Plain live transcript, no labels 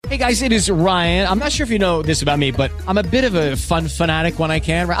Hey guys, it is Ryan. I'm not sure if you know this about me, but I'm a bit of a fun fanatic when I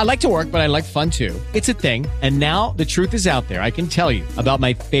can. I like to work, but I like fun too. It's a thing. And now the truth is out there. I can tell you about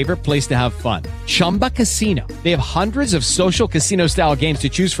my favorite place to have fun. Chumba Casino. They have hundreds of social casino style games to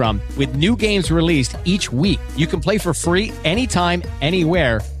choose from with new games released each week. You can play for free anytime,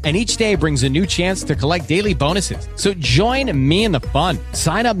 anywhere. And each day brings a new chance to collect daily bonuses. So join me in the fun.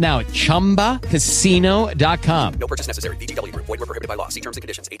 Sign up now at ChumbaCasino.com. No purchase necessary. VGW Group. Void where prohibited by law. See terms and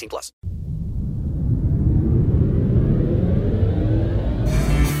conditions. 18+.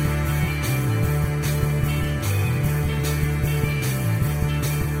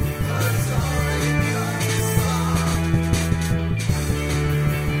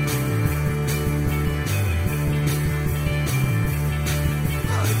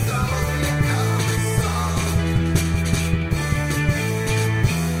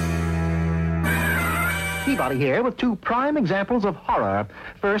 Peabody here with two prime examples of horror.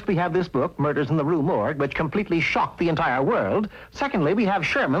 First, we have this book, Murders in the Rue Morgue, which completely shocked the entire world. Secondly, we have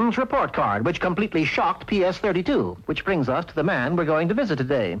Sherman's report card, which completely shocked PS32, which brings us to the man we're going to visit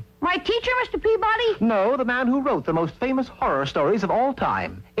today. My teacher, Mr. Peabody? No, the man who wrote the most famous horror stories of all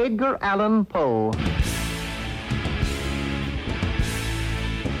time, Edgar Allan Poe.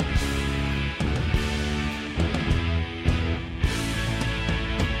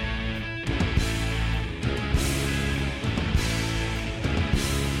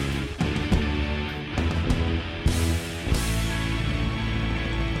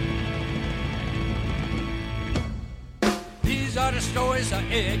 These are the stories of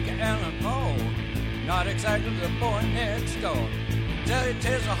Edgar Allan Poe, not exactly the boy next door. Tell your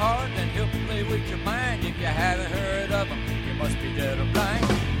tales of heart and he'll play with your mind. If you haven't heard of him, you must be dead or blind.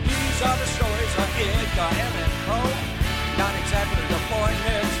 These are the stories of Edgar Allan Poe, not exactly the boy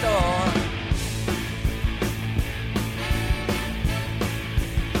next door.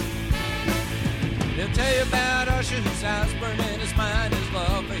 They'll tell you about Usher, whose eyes burned in his mind. His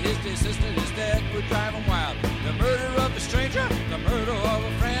love for his dear sister, his dad would drive him wild. The murder of a stranger, the murder of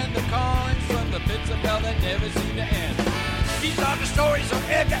a friend, the callings from the pits of hell that never seem to end. These are the stories of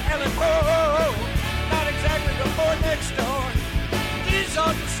Edgar Allan Poe, not exactly the boy next door. These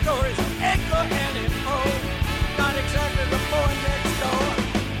are the stories of Edgar Allan Poe, not exactly the boy next door.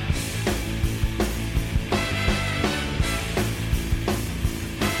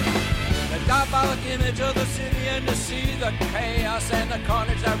 The diabolic image of the city and the sea, the chaos and the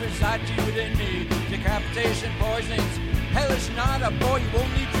carnage that reside to you within me. Decapitation, poisonings, hellish night, a boy, you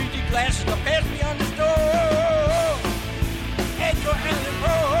won't need 3D glasses to pass beyond the store. Edgar Allan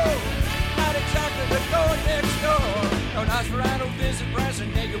Poe, not exactly the door next door. No Nosferatu visit brass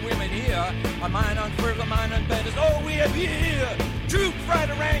and naked women here. Our mind on further, mind on bed is all we have here. True fright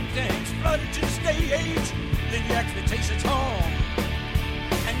rank things, flooded to the stage. Leave your expectations home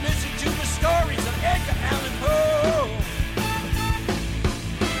and listen to the stories of Edgar Allan Poe.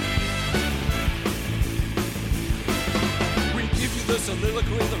 We give you the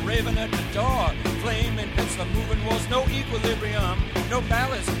soliloquy, the raven at the door. Flame and pits, the moving walls, no equilibrium. No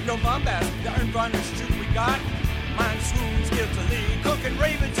ballast, no bombast, the unvarnished truth we got. Mind swoons guiltily, cooking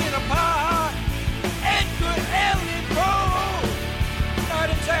ravens in a pot. Edgar Allan Poe, not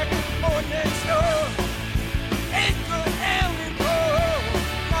exactly the boy next door. Edgar Allan Poe,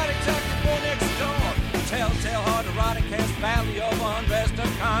 not exactly the boy next door. Telltale heart, erotic cast, valley of unrest, a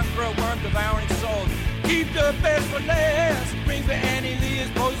conqueror, worm devouring soul. Keep the best for last. Bring for Annie Lee, his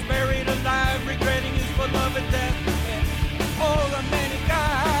post buried alive, regretting his beloved death. And all the many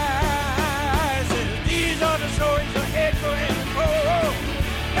guys. These are the stories of Edgar Allan Poe.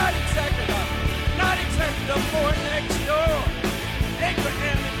 Not exactly the boy next door. Edgar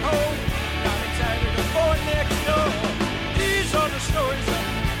Allan Poe, not exactly the boy next door. These are the stories of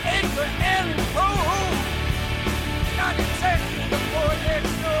Edgar Allan Poe. Not exactly the boy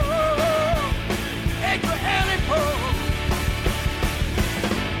next door. Edgar Allan Poe.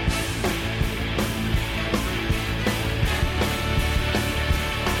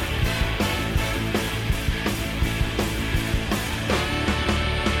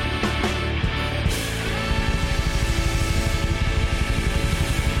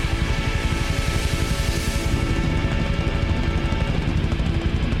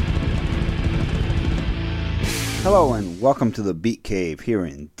 Hello and welcome to the Beat Cave here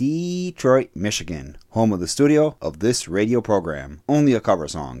in Detroit, Michigan. home of the studio of this radio program, Only a Cover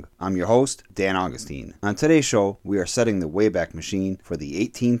Song. I'm your host, Dan Augustine. On today's show, we are setting the Wayback Machine for the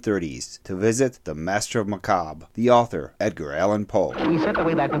 1830s to visit the master of macabre, the author Edgar Allan Poe. We set the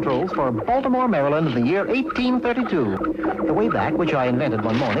Wayback Controls for Baltimore, Maryland in the year 1832. The Wayback, which I invented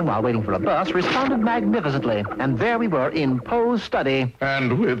one morning while waiting for a bus, responded magnificently. And there we were in Poe's study.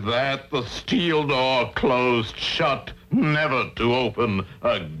 And with that, the steel door closed shut, never to open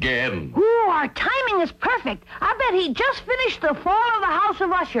again. Ooh, our timing is perfect. I bet he just finished The Fall of the House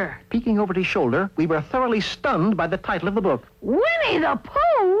of Usher. Peeking over his shoulder, we were thoroughly stunned by the title of the book. Winnie the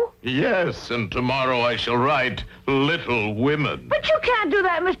Pooh? Yes, and tomorrow I shall write Little Women. But you can't do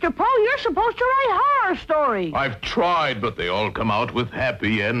that, Mr. Poe. You're supposed to write horror stories. I've tried, but they all come out with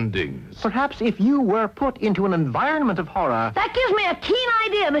happy endings. Perhaps if you were put into an environment of horror... That gives me a keen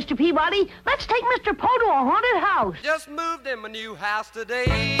idea, Mr. Peabody. Let's take Mr. Poe to a haunted house. Just moved in my new house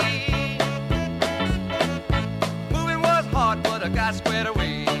today. Moving was hard, but I got squared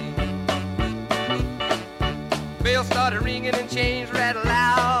away. Bells started ringing and chains rattled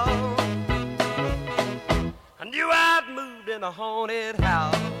loud. I knew I'd moved in a haunted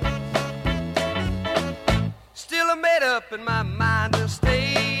house. Still I made up in my mind to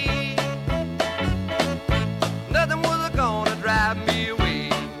stay. Nothing was gonna drive me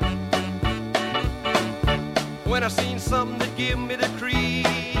away. When I seen something that give me the creep,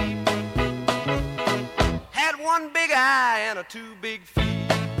 had one big eye and a two big feet.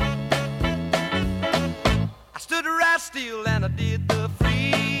 I stood right still and I did the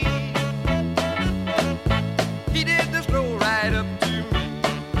freeze. He did the stroll right up to me,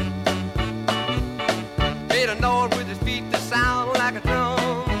 made a noise with his feet that sound like a drum.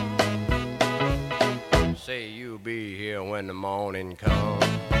 Say you'll be here when the morning comes.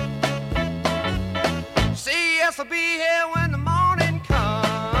 Say yes, I'll be here when the morning comes.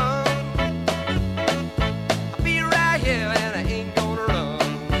 I'll be right here and I ain't gonna run.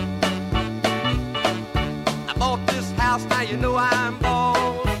 I bought this house, now you know I'm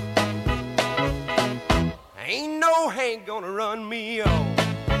boss. Ain't no Hank gonna run me off.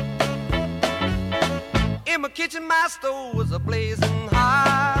 In my kitchen, my stove was a-blazing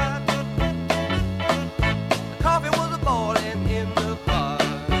hot. The coffee was a-boiling in the pot.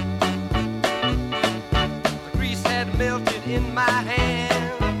 The grease had melted in my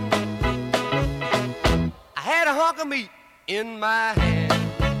hand. I had a hunk of meat in my hand.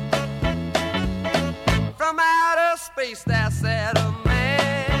 From outer space there sat a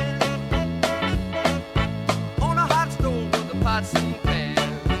man on a hot stove with the pots and pans.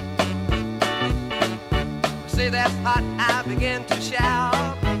 I say that's hot, I began to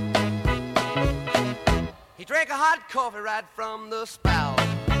shout. He drank a hot coffee right from the spout.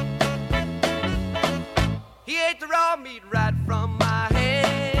 He ate the raw meat right from my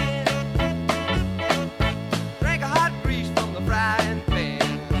hand. Drank a hot grease from the frying pan.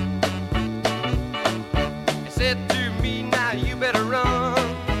 He said to me, now you better run.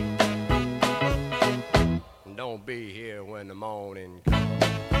 Don't be here when the morning comes.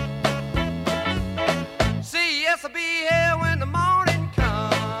 See, yes, I'll be here when the morning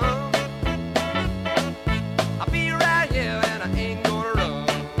comes. I'll be right here and I ain't gonna run.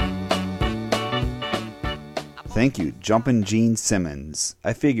 Thank you, Jumpin' Gene Simmons.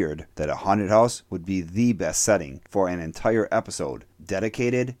 I figured that a haunted house would be the best setting for an entire episode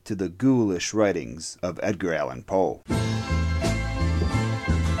dedicated to the ghoulish writings of Edgar Allan Poe.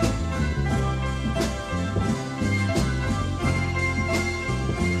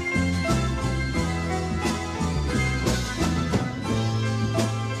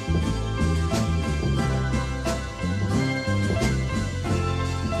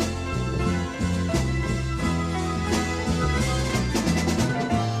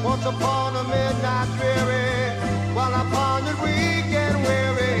 Once upon a midnight dreary, while I pondered weak and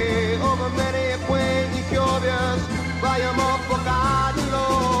weary over many quaint curious volume of forgotten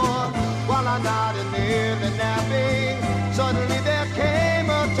lore, while I nodded nearly napping, suddenly there came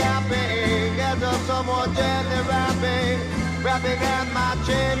a tapping as of someone gently rapping at my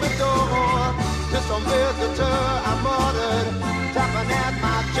chamber door. Just some visitor, I muttered, tapping at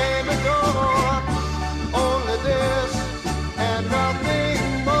my chamber door. Only this and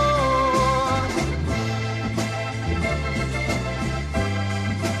nothing more.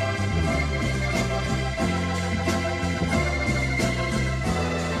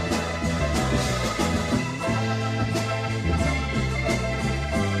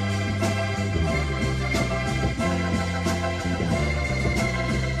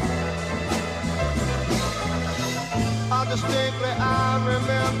 Distinctly I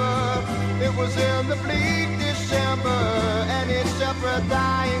remember it was in the bleak December, and its separate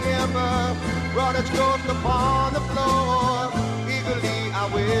dying ember brought its ghost upon the floor. Eagerly I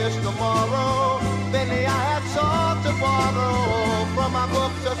wish tomorrow, vainly I had sought to borrow from my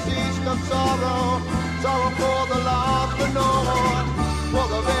books a cease of sorrow, sorrow for the lost unknown, for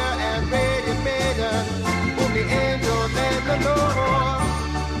the rare and radiant maiden, whom the angel named the Lord,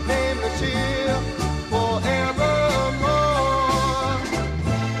 nameless here forevermore.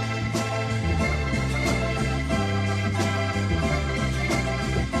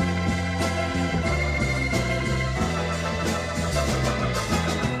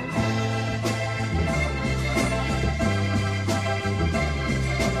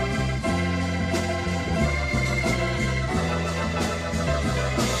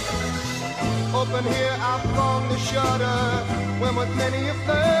 Open here I flung the shutter, when with many a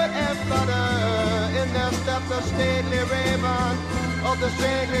flirt and flutter, in there stepped the stately raven of the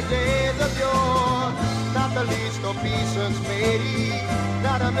sacred days of yore. Not the least obeisance made he,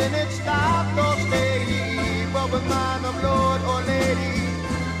 not a minute stopped or stayed, but with mind of lord or lady,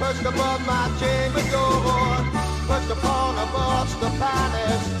 perched above my chamber door, perched upon a bust the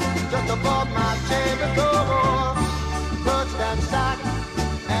palace, just above my chamber door, perched and sat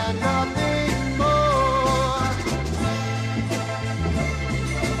and nothing more.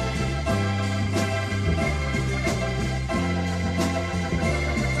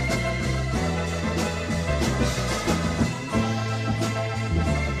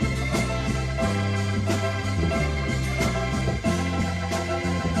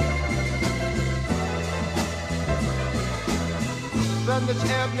 Then this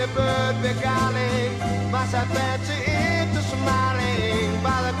ebony bird beguiling my sad fancy into smiling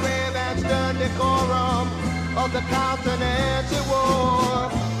by the grave and stern decorum of the countenance it wore.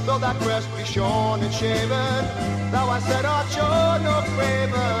 Though that crest be shorn and shaven, thou I said art sure no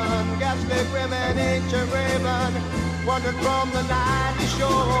craven, ghastly grim and ancient raven, wandered from the nightly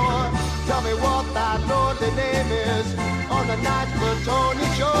shore. Tell me what thy lordly name is on the night's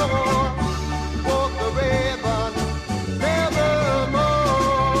Plutonian shore. Quoth the raven, nevermore.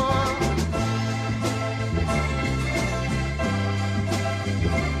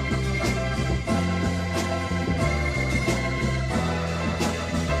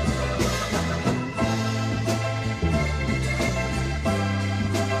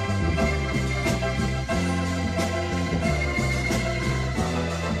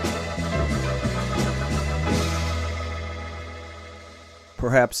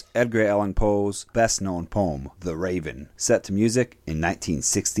 Perhaps Edgar Allan Poe's best-known poem, The Raven, set to music in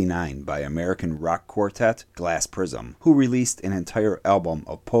 1969 by American rock quartet Glass Prism, who released an entire album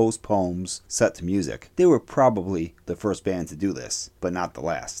of Poe's poems set to music. They were probably the first band to do this, but not the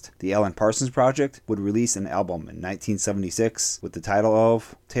last. The Alan Parsons Project would release an album in 1976 with the title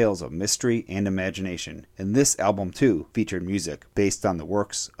of Tales of Mystery and Imagination, and this album too featured music based on the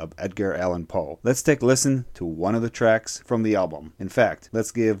works of Edgar Allan Poe. Let's take a listen to one of the tracks from the album. In fact,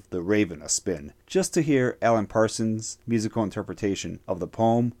 let's give The Raven a spin, just to hear Alan Parsons' musical interpretation of the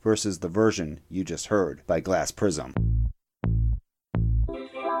poem versus the version you just heard by Glass Prism.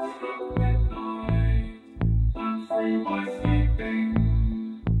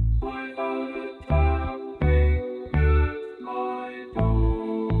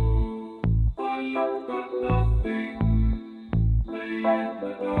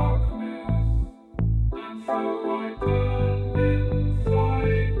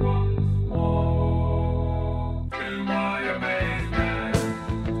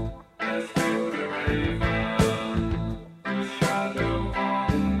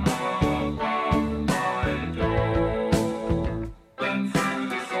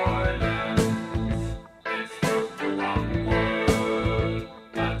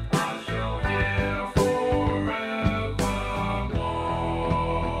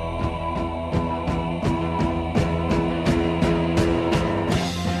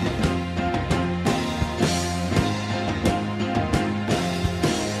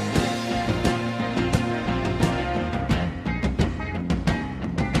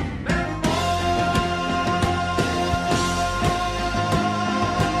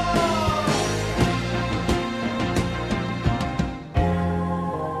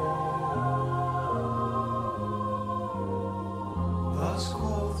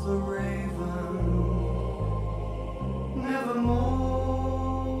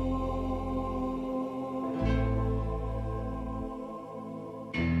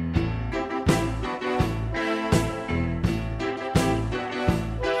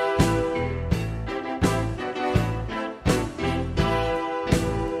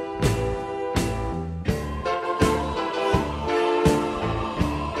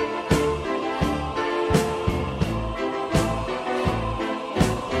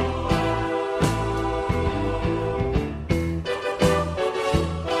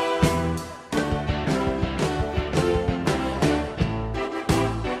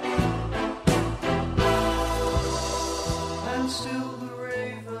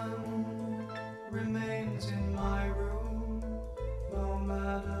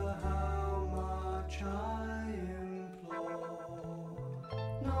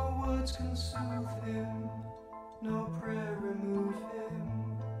 words can soothe him, no prayer remove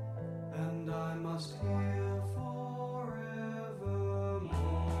him, and I must hear forevermore.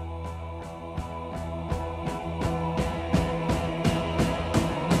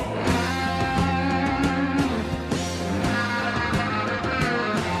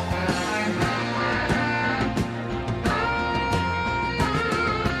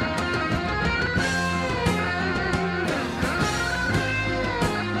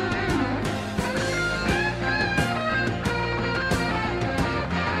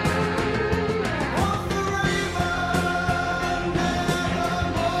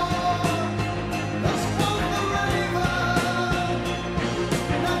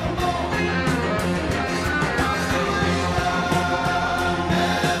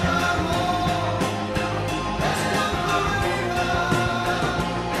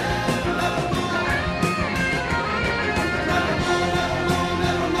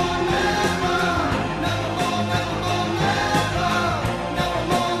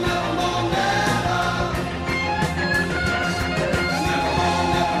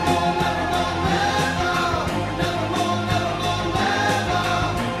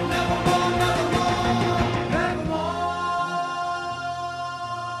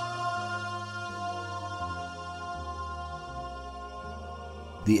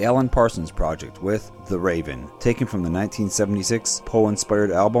 The Alan Parsons Project with The Raven, taken from the 1976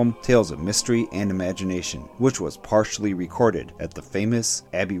 Poe-inspired album Tales of Mystery and Imagination, which was partially recorded at the famous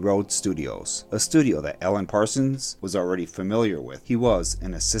Abbey Road Studios, a studio that Alan Parsons was already familiar with. He was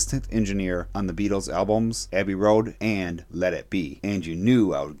an assistant engineer on the Beatles albums Abbey Road and Let It Be, and you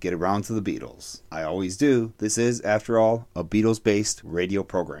knew I would get around to the Beatles. I always do. This is, after all, a Beatles-based radio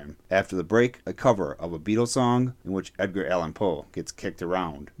program. After the break, a cover of a Beatles song in which Edgar Allan Poe gets kicked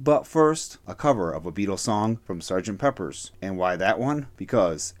around. But first, a cover of a Beatles song from Sgt. Pepper's. And why that one?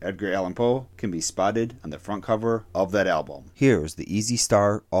 Because Edgar Allan Poe can be spotted on the front cover of that album. Here's the Easy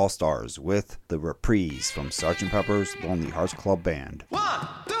Star All-Stars with the reprise from Sgt. Pepper's Lonely Hearts Club Band. 1,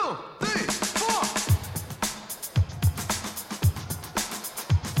 2, 3, 4.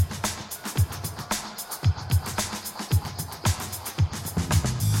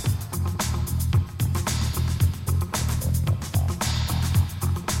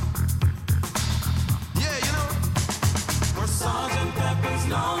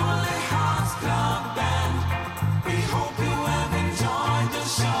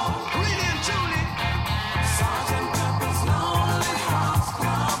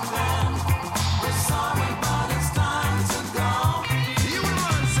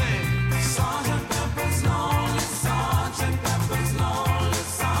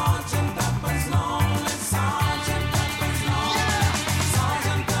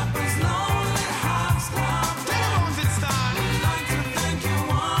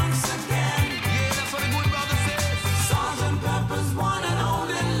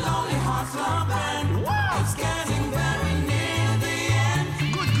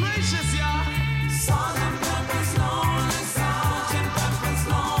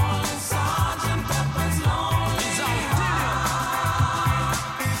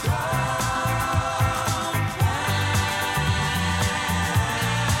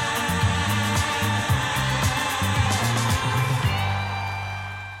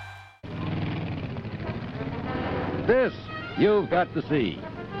 This you've got to see.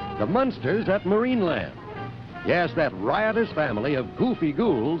 The Munsters at Marineland. Yes, that riotous family of goofy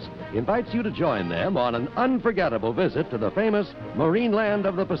ghouls invites you to join them on an unforgettable visit to the famous Marineland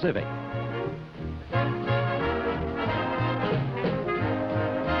of the Pacific.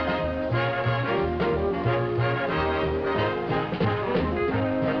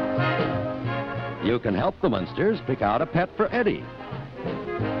 You can help the Munsters pick out a pet for Eddie.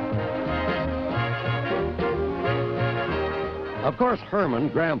 Of course, Herman,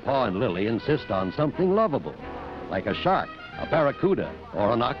 Grandpa, and Lily insist on something lovable, like a shark, a barracuda,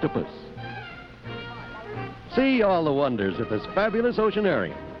 or an octopus. See all the wonders at this fabulous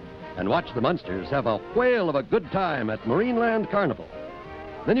oceanarium, and watch the Munsters have a whale of a good time at Marineland Carnival.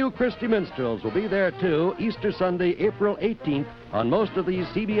 The new Christie Minstrels will be there, too, Easter Sunday, April 18th, on most of these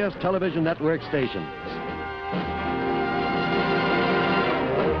CBS television network stations.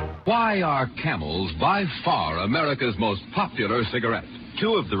 Why are Camels by far America's most popular cigarette?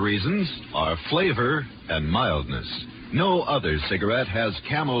 Two of the reasons are flavor and mildness. No other cigarette has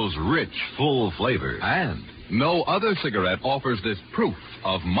Camel's rich, full flavor. And no other cigarette offers this proof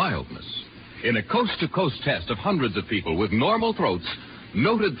of mildness. In a coast-to-coast test of hundreds of people with normal throats,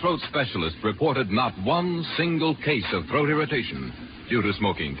 noted throat specialists reported not one single case of throat irritation due to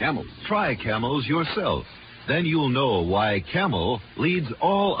smoking Camels. Try Camels yourself. Then you'll know why Camel leads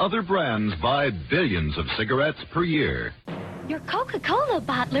all other brands by billions of cigarettes per year. Your Coca-Cola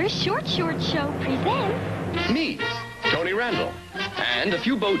Bottlers Short Show presents... Me, Tony Randall, and a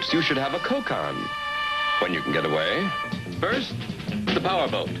few boats you should have a Coke on when you can get away. First, the Power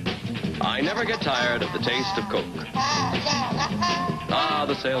Boat. I never get tired of the taste of Coke. Ah,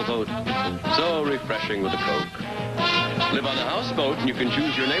 the sailboat. So refreshing with a Coke. Live on a houseboat and you can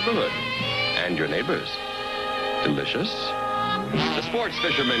choose your neighborhood and your neighbors. Delicious. The sports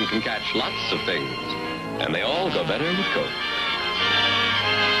fishermen can catch lots of things, and they all go better with Coke.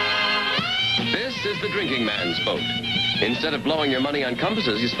 This is the drinking man's boat. Instead of blowing your money on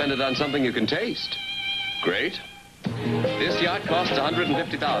compasses, you spend it on something you can taste. Great. This yacht costs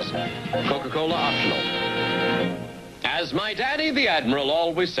 $150,000. Coca-Cola optional. As my daddy, the Admiral,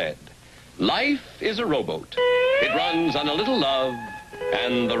 always said, life is a rowboat. It runs on a little love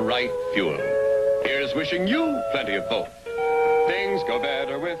and the right fuel. Here's wishing you plenty of both. Things go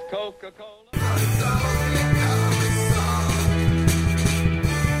better with Coca-Cola.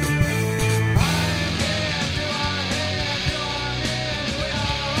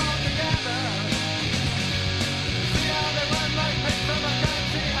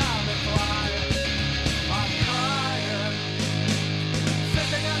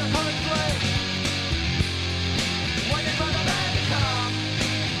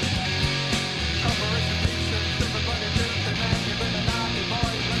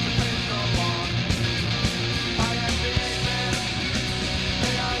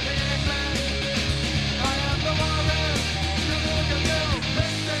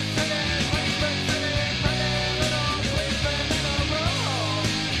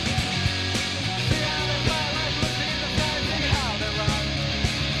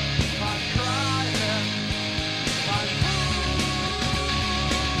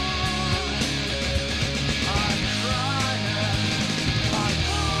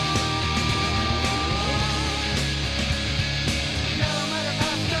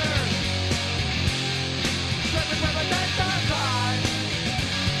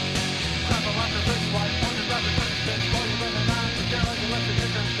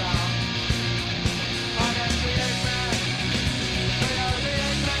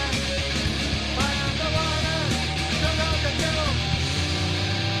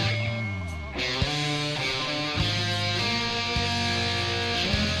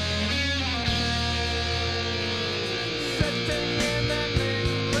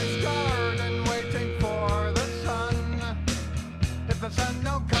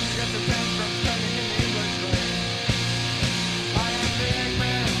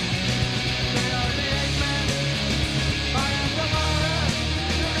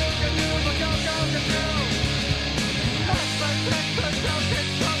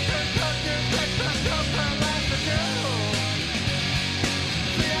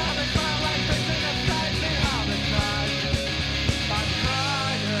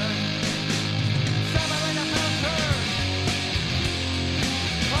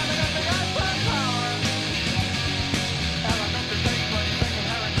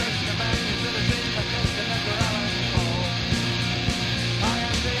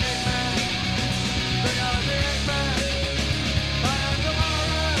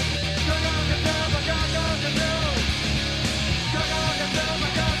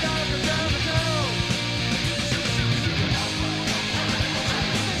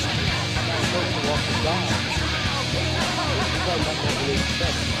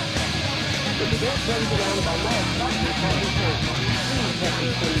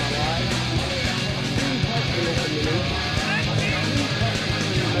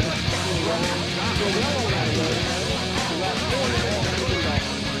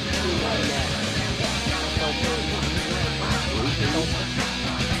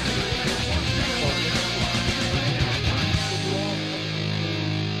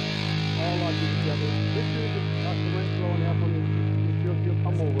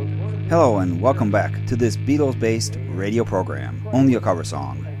 Hello and welcome back to this Beatles-based radio program, only a cover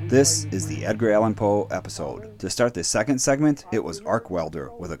song. This is the Edgar Allan Poe episode. To start the second segment, it was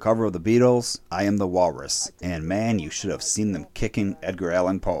Arcwelder with a cover of the Beatles, I Am the Walrus. And man, you should have seen them kicking Edgar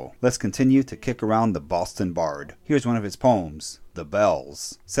Allan Poe. Let's continue to kick around the Boston Bard. Here's one of his poems, The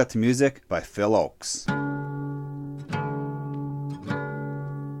Bells, set to music by Phil Ochs.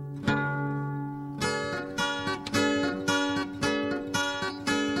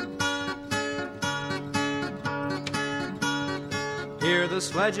 Hear the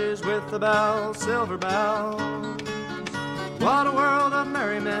sledges with the bells, silver bells. What a world of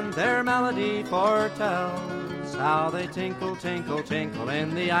merriment their melody foretells. how they tinkle, tinkle, tinkle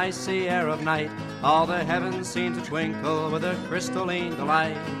in the icy air of night. All the heavens seem to twinkle with a crystalline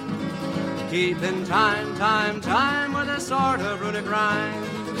delight. Keeping time, time, time with a sort of runic rhyme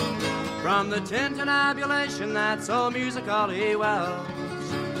from the tintinnabulation that so musically wells.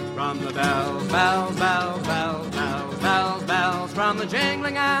 From the bells, bells, bells, bells, bells, bells, bells, from the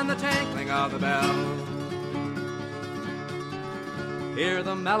jingling and the tinkling of the bells. Hear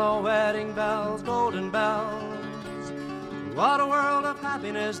the mellow wedding bells, golden bells. What a world of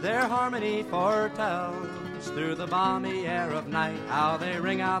happiness their harmony foretells. Through the balmy air of night, how they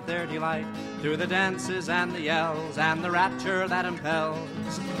ring out their delight. Through the dances and the yells and the rapture that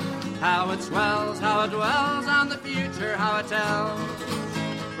impels. How it swells, how it dwells on the future, how it tells.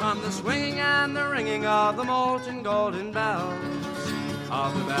 From the swinging and the ringing of the molten golden bells.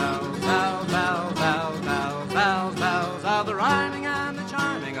 Of the bells, bells, bells, bells, bells, bells, bells. Of the rhyming and the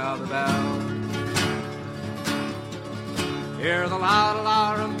chiming of the bells. Hear the loud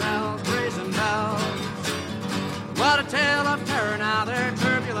alarum bells, brazen bells. What a tale of terror now their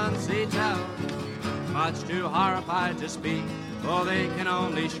turbulency tells. Much too horrified to speak, for they can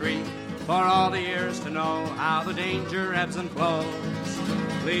only shriek. For all the ears to know how the danger ebbs and flows.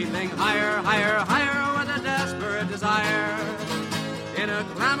 Leaping higher, higher, higher with a desperate desire. In a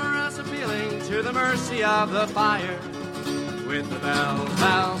clamorous appealing to the mercy of the fire. With the bells,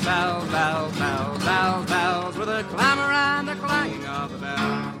 bells, bells, bells, bells, bells, bells. With a clamor and a clanging of the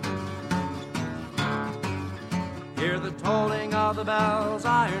bells. Hear the tolling of the bells,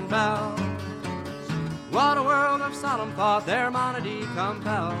 iron bells. What a world of solemn thought their monody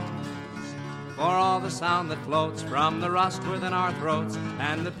compels. For all the sound that floats from the rust within our throats,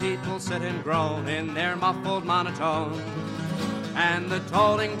 and the people sit and groan in their muffled monotone. And the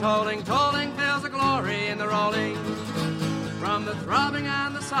tolling, tolling, tolling fills the glory in the rolling, from the throbbing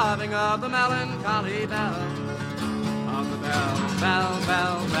and the sobbing of the melancholy bells. Of the bells, bells,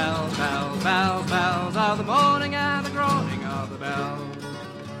 bells, bells, bells, bells, bells, of the moaning and the groaning of the bells.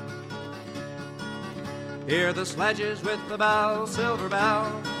 Hear the sledges with the bells, silver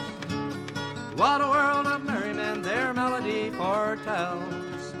bells. What a world of merriment their melody foretells.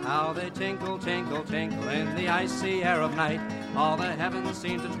 How they tinkle, tinkle, tinkle in the icy air of night. All the heavens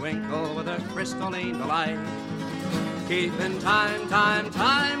seem to twinkle with a crystalline delight. Keeping time, time,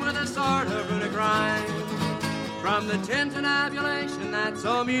 time with a sort of runic rhyme. From the tintinnabulation that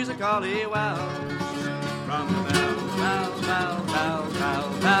so musically wells. From the bells, bells, bells, bells,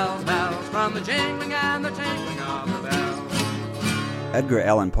 bells, bells, bells. From the jingling and the tinkling of the bells. Edgar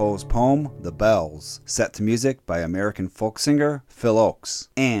Allan Poe's poem, The Bells, set to music by American folk singer Phil Ochs.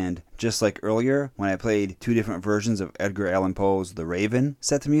 And, just like earlier, when I played two different versions of Edgar Allan Poe's The Raven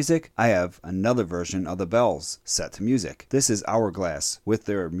set to music, I have another version of The Bells set to music. This is Hourglass with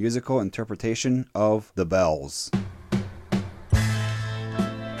their musical interpretation of The Bells.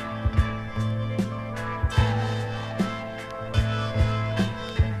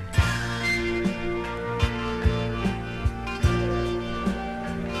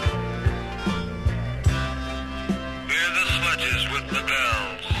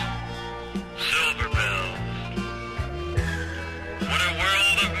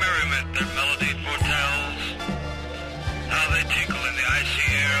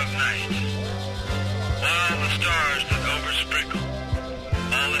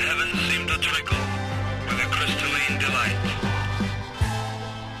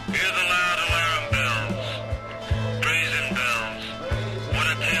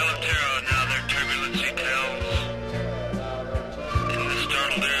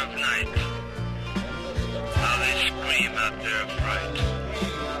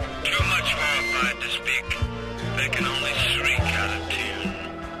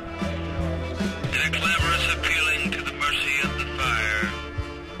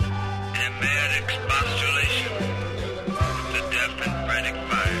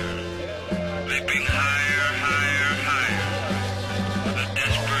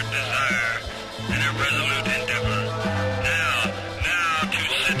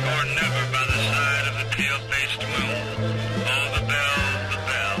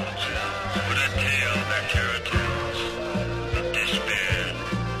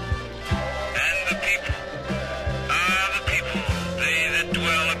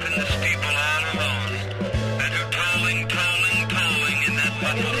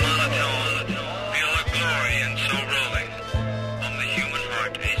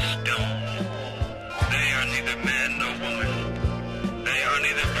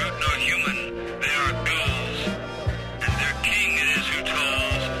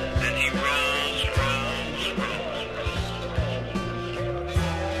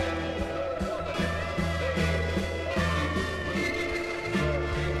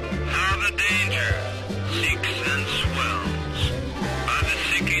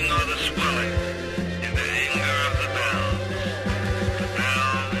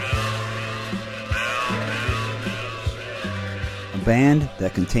 band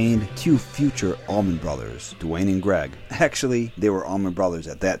that contained two future Allman Brothers, Dwayne and Greg. Actually, they were Allman Brothers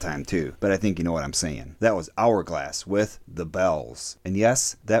at that time too, but I think you know what I'm saying. That was Hourglass with The Bells. And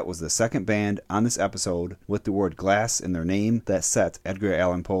yes, that was the second band on this episode with the word glass in their name that set Edgar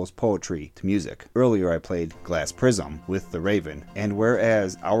Allan Poe's poetry to music. Earlier I played Glass Prism with The Raven, and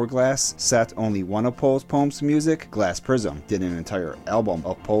whereas Hourglass set only one of Poe's poems to music, Glass Prism did an entire album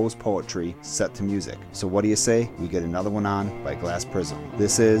of Poe's poetry set to music. So what do you say? We get another one on by Glass Prism.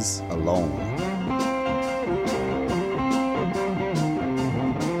 This is Alone.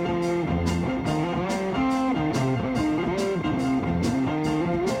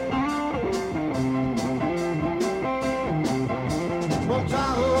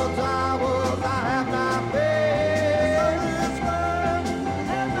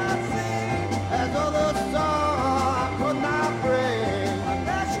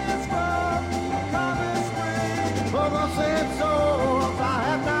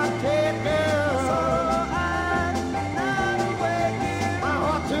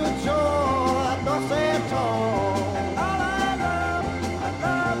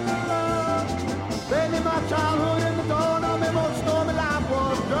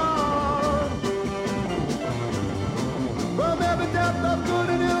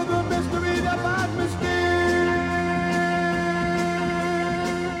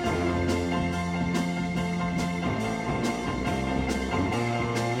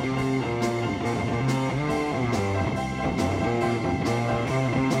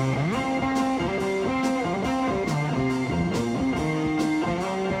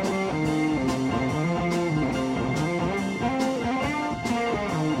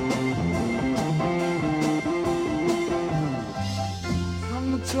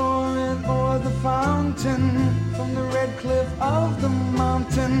 From the red cliff of the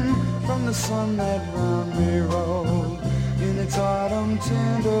mountain, from the sun that round me rolled in its autumn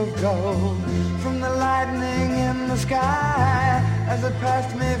tint of gold, from the lightning in the sky as it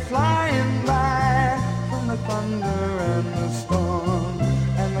passed me flying by, from the thunder and the storm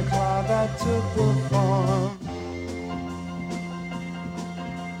and the cloud that took the form.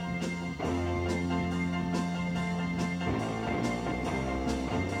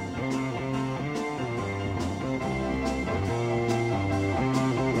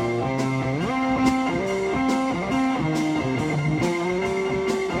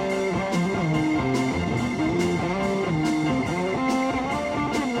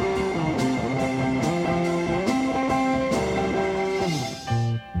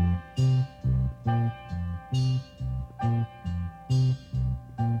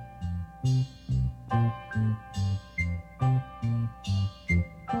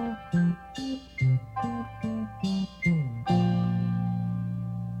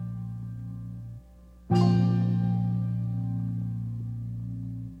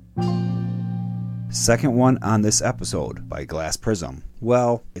 Second one on this episode by Glass Prism.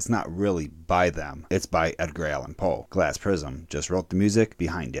 Well, it's not really by them. It's by Edgar Allan Poe. Glass Prism just wrote the music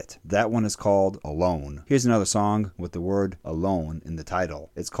behind it. That one is called Alone. Here's another song with the word alone in the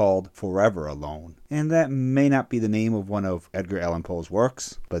title. It's called Forever Alone. And that may not be the name of one of Edgar Allan Poe's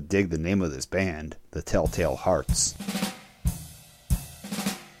works, but dig the name of this band, the Telltale Hearts.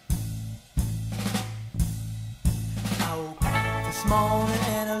 I woke up this morning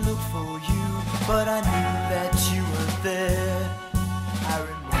and I looked for you, but I knew that you were there. I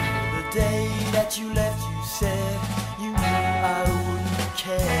remember the day that you left, you said you knew I wouldn't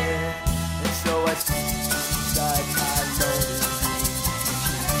care. And so I died my lonely dream.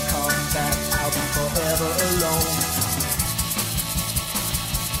 Until you come back, I'll be forever alone.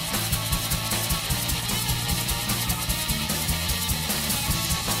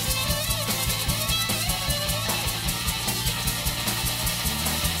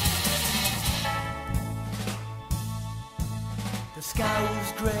 The sky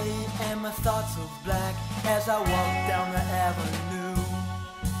was grey and my thoughts of black as I walked down the avenue.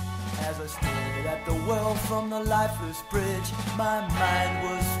 As I stared at the world from the lifeless bridge, my mind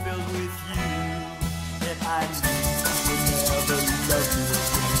was filled with you. And I knew I would never love you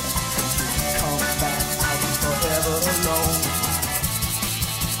again. Until you come back, I'll be forever alone.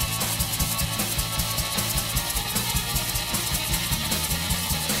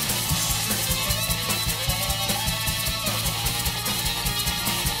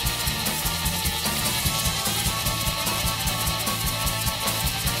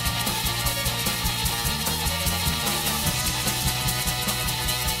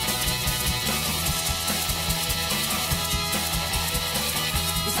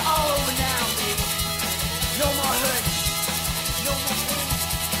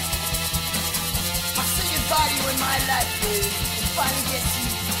 In my life, babe. finally get you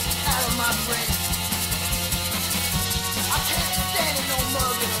out of my brain. I can't stand it no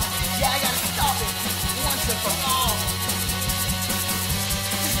more, girl. Yeah, I gotta stop it once and for all.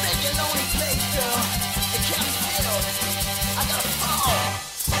 This big and lonely place, girl, it can't be filled. I gotta fall.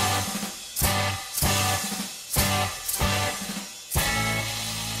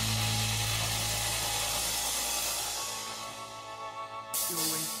 You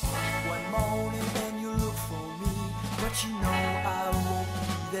wake one morning and you look for me, but you know I won't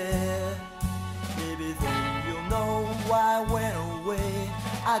be there. Maybe then you'll know why I went away.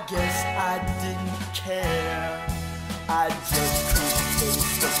 I guess I didn't care. I just couldn't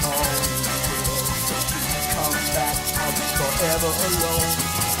face the morning, girl. So please come back, I'll be forever alone.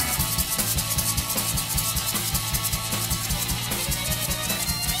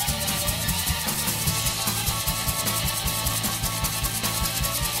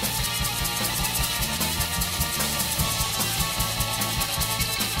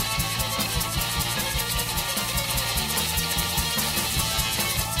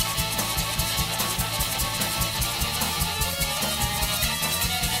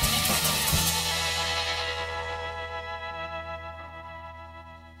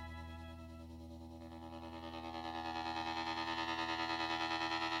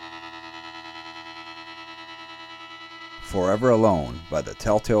 Forever Alone by the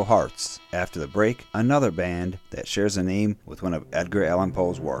Telltale Hearts. After the break, another band that shares a name with one of Edgar Allan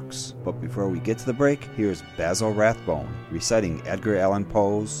Poe's works. But before we get to the break, here's Basil Rathbone reciting Edgar Allan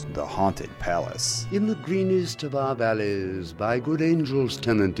Poe's The Haunted Palace. In the greenest of our valleys, by good angels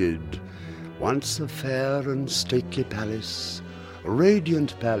tenanted, once a fair and stately palace, a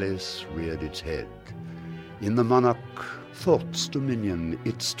radiant palace, reared its head. In the monarch Thought's dominion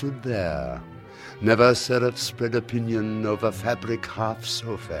it stood there. Never seraph spread opinion over fabric half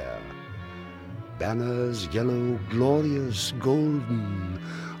so fair. Banners yellow, glorious, golden,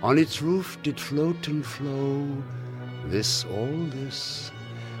 on its roof did float and flow. This, all this,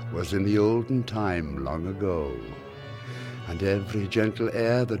 was in the olden time long ago. And every gentle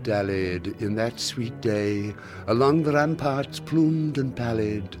air that dallied in that sweet day along the ramparts plumed and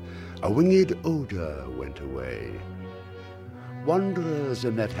pallid, a winged odor went away. Wanderers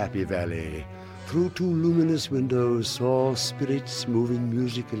in that happy valley through two luminous windows saw spirits moving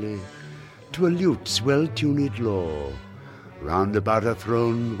musically to a lute's well-tuned law. Round about a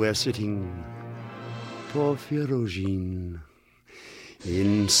throne were sitting poor Philogene,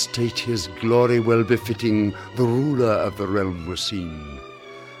 in state his glory well befitting, the ruler of the realm was seen,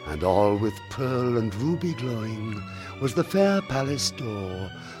 and all with pearl and ruby glowing was the fair palace door,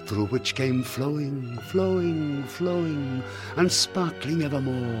 through which came flowing, flowing, flowing, and sparkling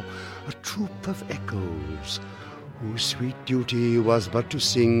evermore a troop of echoes, whose sweet duty was but to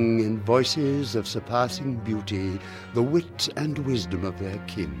sing in voices of surpassing beauty the wit and wisdom of their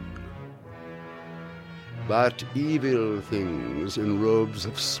king. But evil things in robes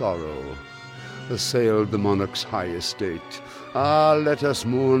of sorrow assailed the monarch's high estate. Ah, let us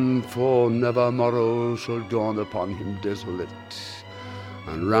mourn, for never morrow shall dawn upon him desolate.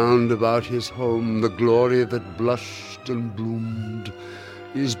 And round about his home the glory that blushed and bloomed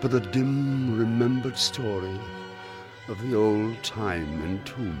is but a dim remembered story of the old time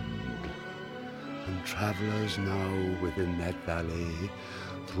entombed. And travellers now within that valley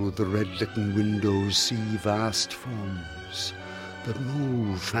through the red-litten windows see vast forms that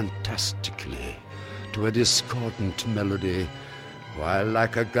move fantastically to a discordant melody, while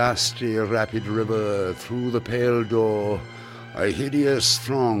like a ghastly rapid river through the pale door a hideous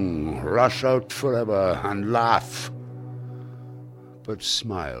throng rush out forever and laugh, but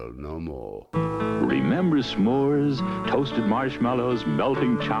smile no more. Remember s'mores, toasted marshmallows,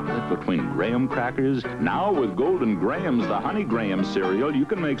 melting chocolate between graham crackers? Now with Golden Grahams, the Honey Graham cereal, you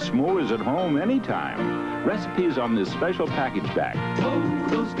can make s'mores at home anytime. Recipes on this special package bag. Oh,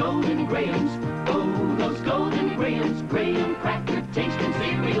 those Golden Grahams. Oh, those Golden Grahams. Graham cracker tasting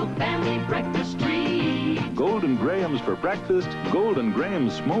cereal, family breakfast treat. Golden Grahams for breakfast, Golden Graham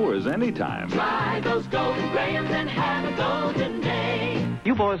s'mores anytime. Try those Golden Grahams and have a golden day.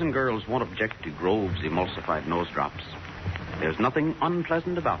 You boys and girls won't object to Grove's emulsified nose drops. There's nothing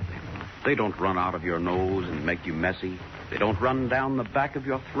unpleasant about them. They don't run out of your nose and make you messy. They don't run down the back of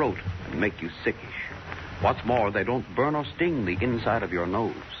your throat and make you sickish. What's more, they don't burn or sting the inside of your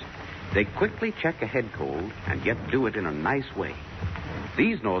nose. They quickly check a head cold and yet do it in a nice way.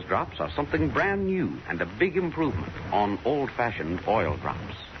 These nose drops are something brand new and a big improvement on old-fashioned oil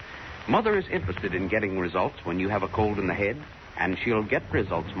drops. Mother is interested in getting results when you have a cold in the head, and she'll get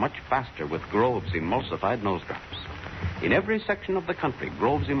results much faster with Grove's emulsified nose drops. In every section of the country,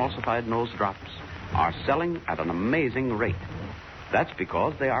 Grove's emulsified nose drops are selling at an amazing rate. That's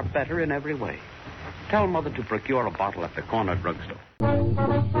because they are better in every way. Tell Mother to procure a bottle at the corner drugstore.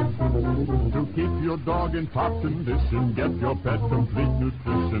 To keep your dog in top condition, get your pet complete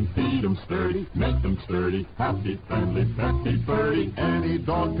nutrition. Feed 'em sturdy, make 'em sturdy, happy, friendly, petty, birdie. Any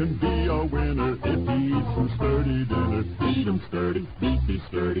dog can be a winner if he eats some sturdy dinner. Feed 'em sturdy, beefy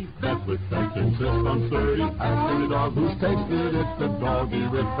sturdy, vet with vet insist on sturdy. Ask any dog who's tasted it, the doggy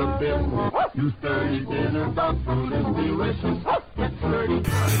with the bit. You sturdy dinner, dog food is delicious. Get sturdy.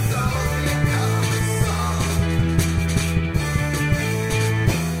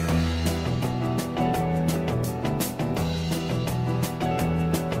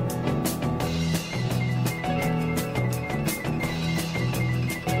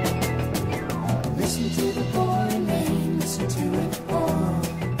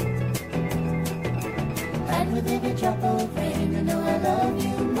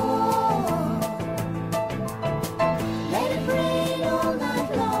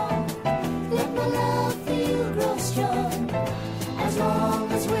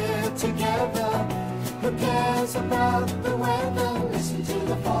 About the weather, listen to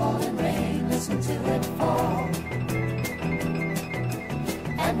the falling rain, listen to it fall.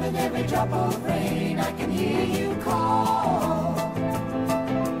 And with every drop of rain, I can hear you call.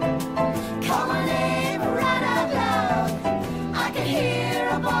 Call my name right out loud. I can hear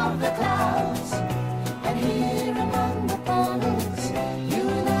above the clouds, and here among the funnels, you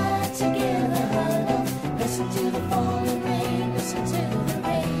and I together huddle. Listen to the falling rain, listen to the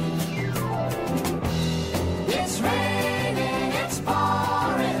rain. It's raining, it's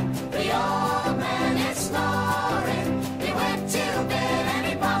pouring, the old man is snoring. He went to bed and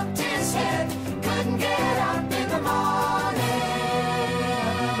he bumped his head, couldn't get up in the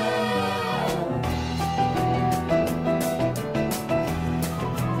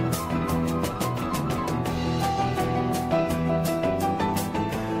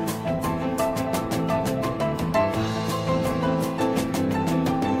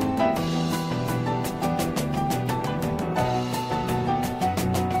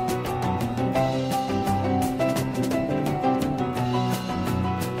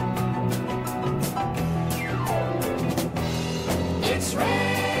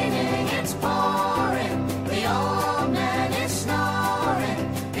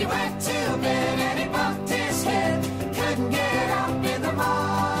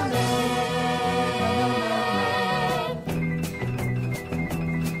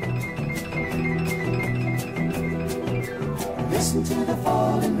Listen to the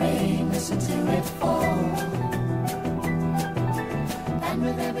falling rain, listen to it fall. And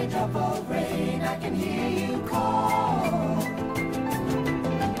with every drop of rain, I can hear you call.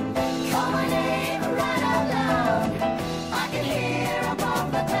 Call my name right out loud. I can hear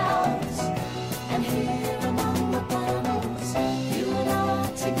above the clouds, and here among the funnels, you and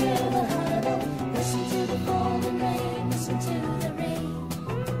I together huddle. Listen to the falling rain, listen to the rain.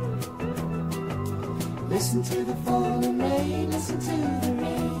 Listen to the falling rain, listen to the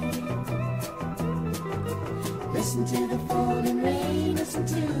rain. Listen to the falling rain, listen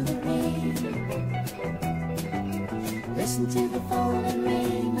to the rain. Listen to the falling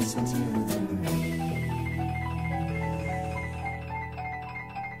rain, listen to the rain.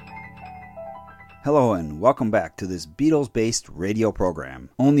 Hello and welcome back to this Beatles-based radio program,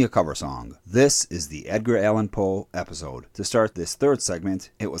 only a cover song. This is the Edgar Allan Poe episode. To start this third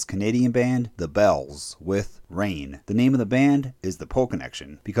segment, it was Canadian band The Bells with Rain. The name of the band is The Poe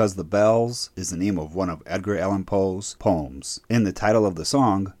Connection, because The Bells is the name of one of Edgar Allan Poe's poems. And the title of the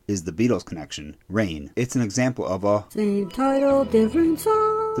song is The Beatles Connection, Rain. It's an example of a same title, different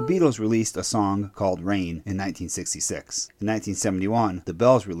song. The Beatles released a song called Rain in 1966. In 1971, The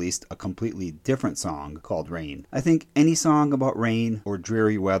Bells released a completely different song called Rain. I think any song about rain or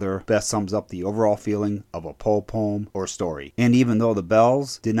dreary weather best sums up the overall feeling of a Poe poem or story. And even though The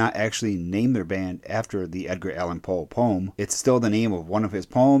Bells did not actually name their band after the Edgar Allan Poe poem, it's still the name of one of his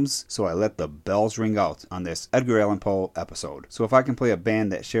poems, so I let the bells ring out on this Edgar Allan Poe episode. So if I can play a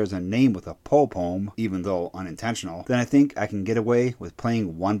band that shares a name with a Poe poem, even though unintentional, then I think I can get away with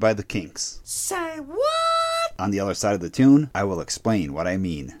playing one by the Kinks. Say what? On the other side of the tune, I will explain what I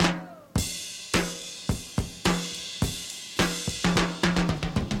mean.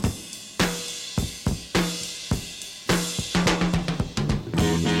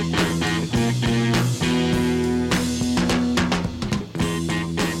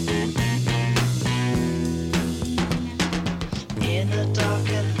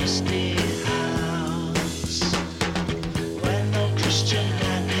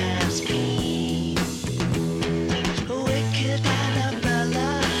 Wicked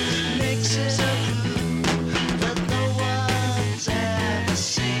Annabella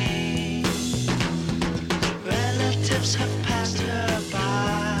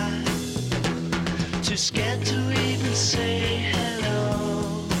too scared to even say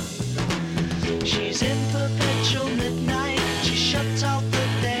hello. She's in perpetual midnight, she shuts out the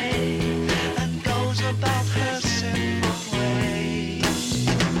day and goes about her simple way.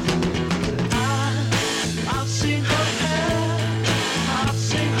 I've seen her hair, I've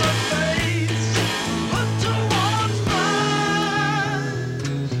seen her face, but towards mine,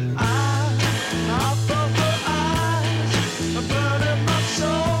 out of her eyes, a burn in my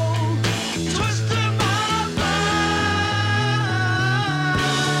soul, twisting my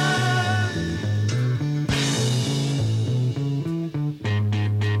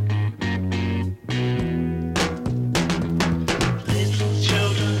little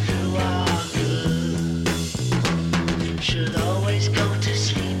children who are good should always go to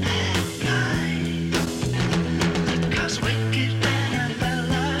sleep at night, 'cause wicked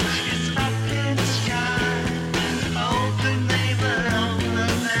Annabella is up in the sky, hoping they will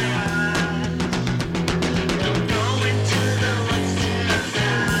open their eyes. Don't go into the woods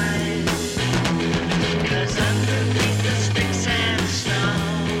tonight, 'cause underneath the sticks and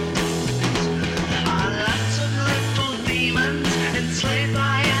stones are lots of little demons enslaved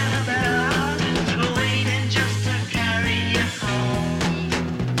by Annabella, waiting just to carry you home.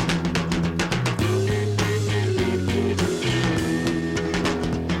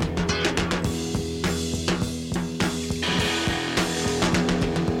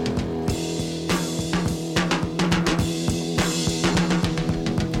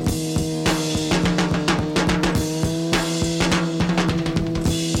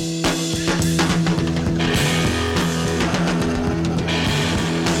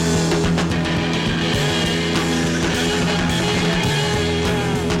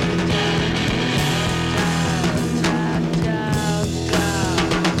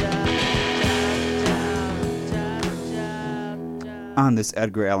 On this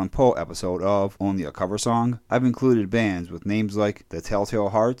Edgar Allan Poe episode of Only a Cover Song, I've included bands with names like The Telltale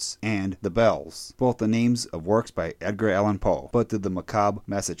Hearts and The Bells, both the names of works by Edgar Allan Poe. But did the macabre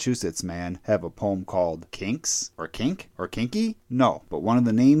Massachusetts man have a poem called Kinks? Or Kink? Or Kinky? No, but one of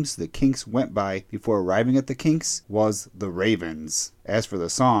the names the Kinks went by before arriving at the Kinks was the Ravens. As for the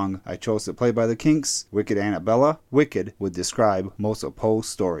song I chose to play by the Kinks, Wicked Annabella, Wicked would describe most of Poe's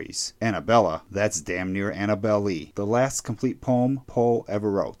stories. Annabella, that's damn near Annabelle Lee, the last complete poem Poe ever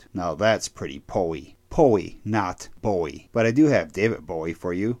wrote. Now that's pretty Poe-y. Poe, not Bowie. But I do have David Bowie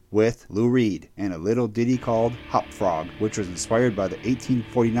for you with Lou Reed and a little ditty called Hop Frog, which was inspired by the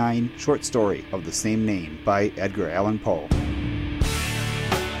 1849 short story of the same name by Edgar Allan Poe.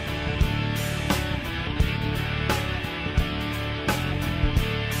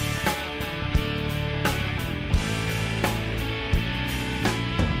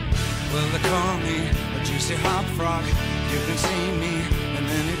 Well, they call me a juicy hop frog. You can see me in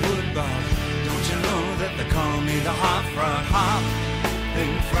any wood bog. Don't you know that they call me the hop frog?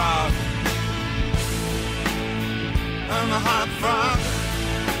 Hopping frog. I'm a hop frog.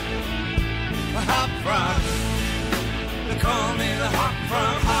 A hop frog. They call me the hop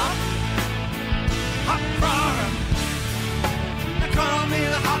frog. Hop frog. They call me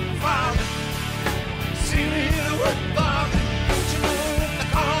the hop frog. See me in a wood bog. Don't you know that they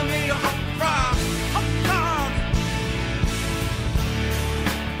call me a hop frog? Hop frog.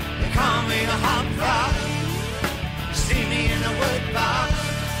 They call me a hop frog. See me in a wood bog.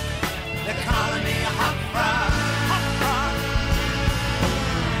 They're calling me a hop frog. Hop frog.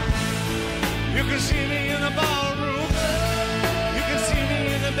 You can see me in a ballroom. You can see me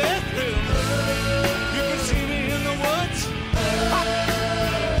in a bedroom. You can see me in the woods. Hop,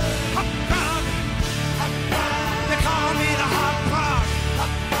 hop frog. Hop frog. They call me the hop frog.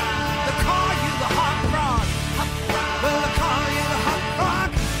 Hop frog. They call you the hop frog. Hop frog. Well, they call you the hop frog.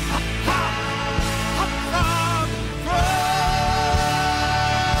 Hop frog. Hop frog.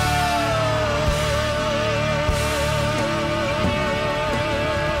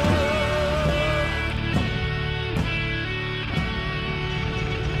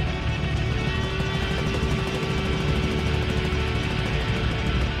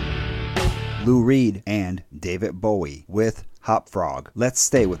 Lou Reed and David Bowie with Hop Frog. Let's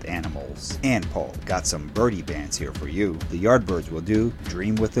stay with animals. And Poe got some birdie bands here for you. The Yardbirds will do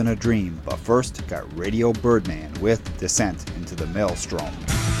Dream Within a Dream, but first got Radio Birdman with Descent into the Maelstrom.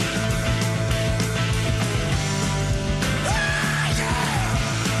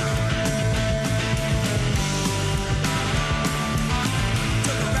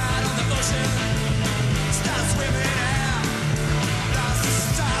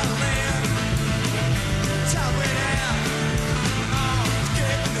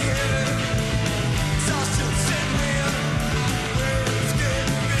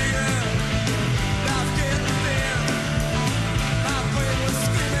 Life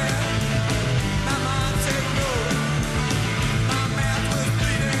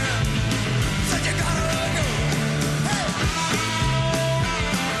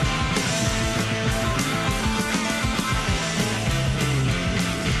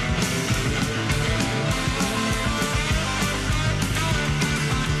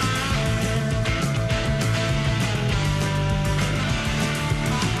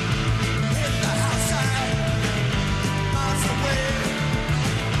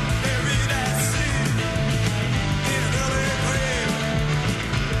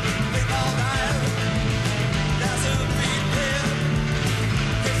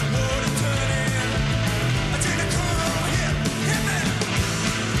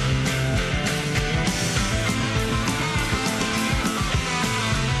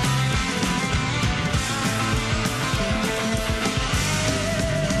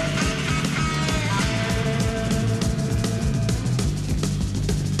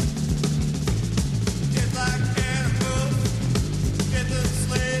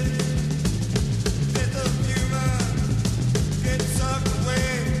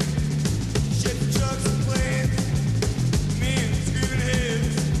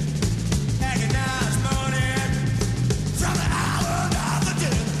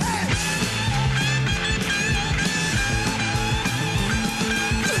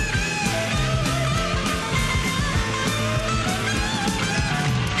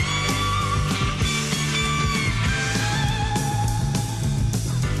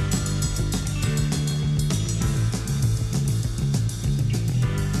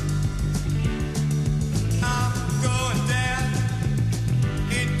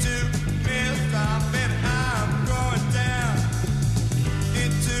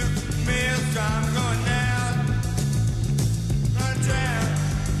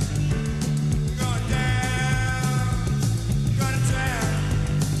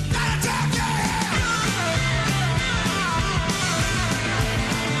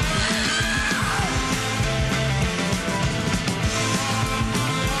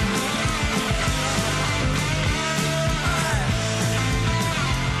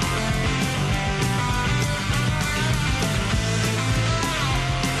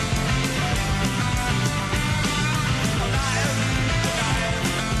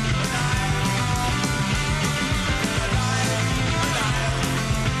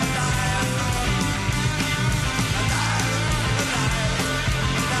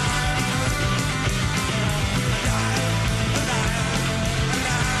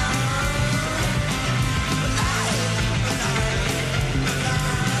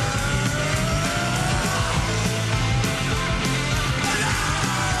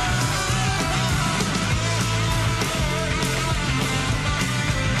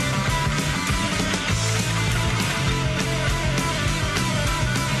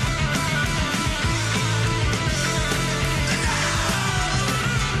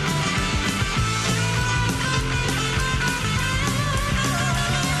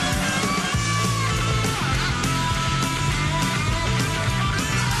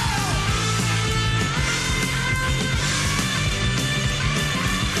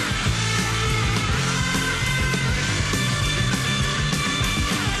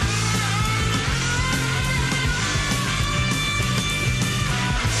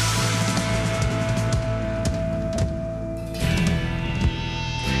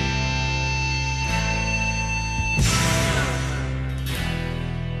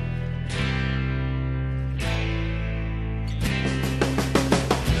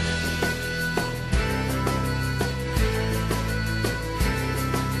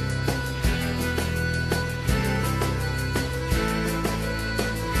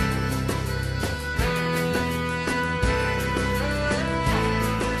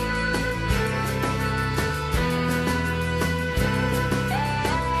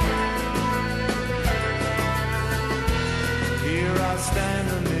stand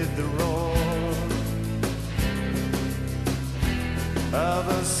amid the roar of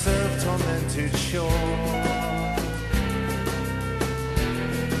a surf-tormented shore,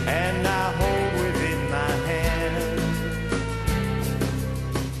 and I hold within my hand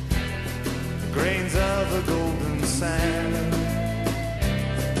grains of a golden sand.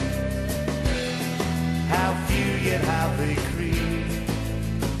 How few yet how they creep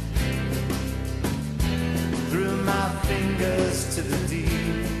through my fingers to the deep,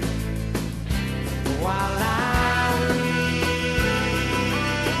 while I weep,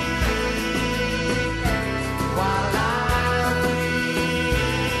 while I weep.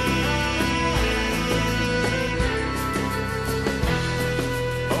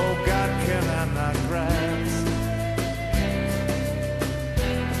 Oh God, can I not grasp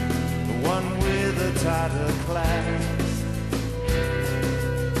the one with a tighter clasp?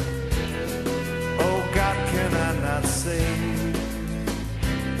 Oh God, can I not save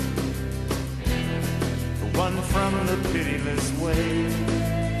the one from the pitiless wave?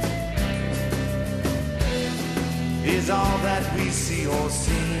 Is all that we see or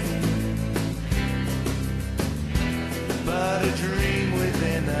seem but a dream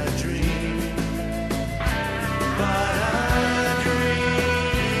within a dream, but a dream,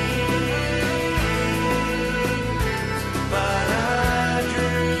 but a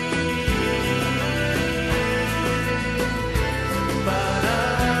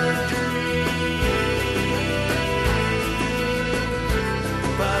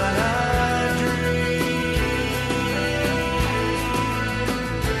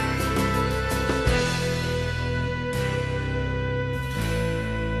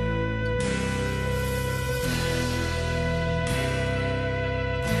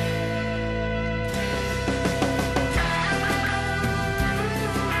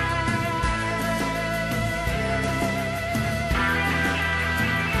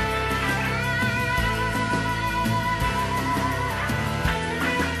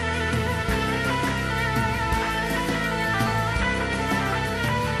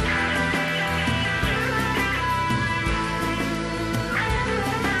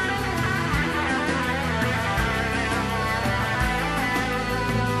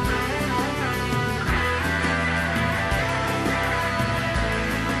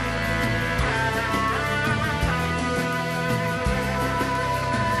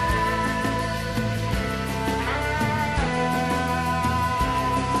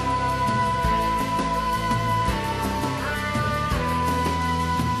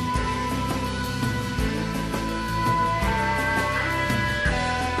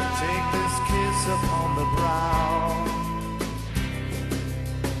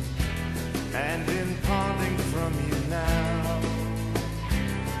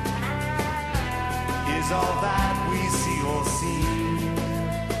all that we see or seem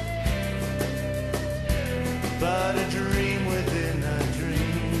but a dream within a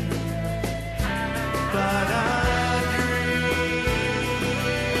dream, but a dream,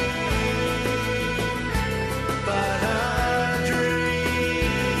 but a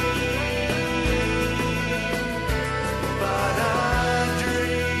dream, but a dream, but a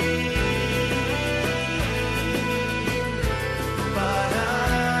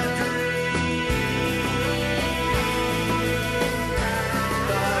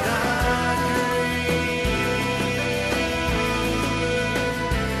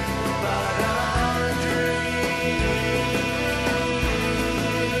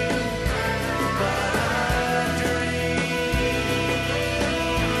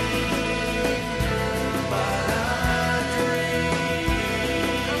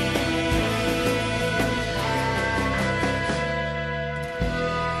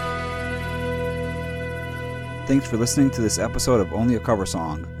Thanks for listening to this episode of Only a Cover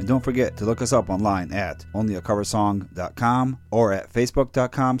Song. And don't forget to look us up online at onlyacoversong.com or at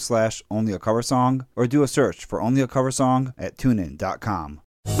facebook.com/onlyacoversong, or do a search for Only a Cover Song at tunein.com.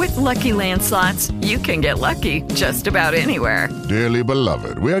 With Lucky Land Slots, you can get lucky just about anywhere. Dearly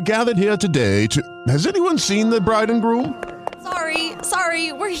beloved, we are gathered here today to... Has anyone seen the bride and groom?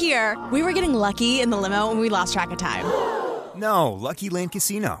 Sorry, we're here. We were getting lucky in the limo and we lost track of time. No, Lucky Land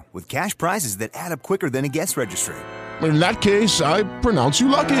Casino, with cash prizes that add up quicker than a guest registry. In that case, I pronounce you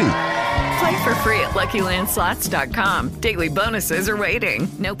lucky. Play for free at LuckyLandSlots.com. Daily bonuses are waiting.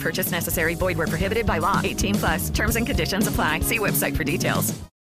 No purchase necessary. Void where prohibited by law. 18+. Terms and conditions apply. See website for details.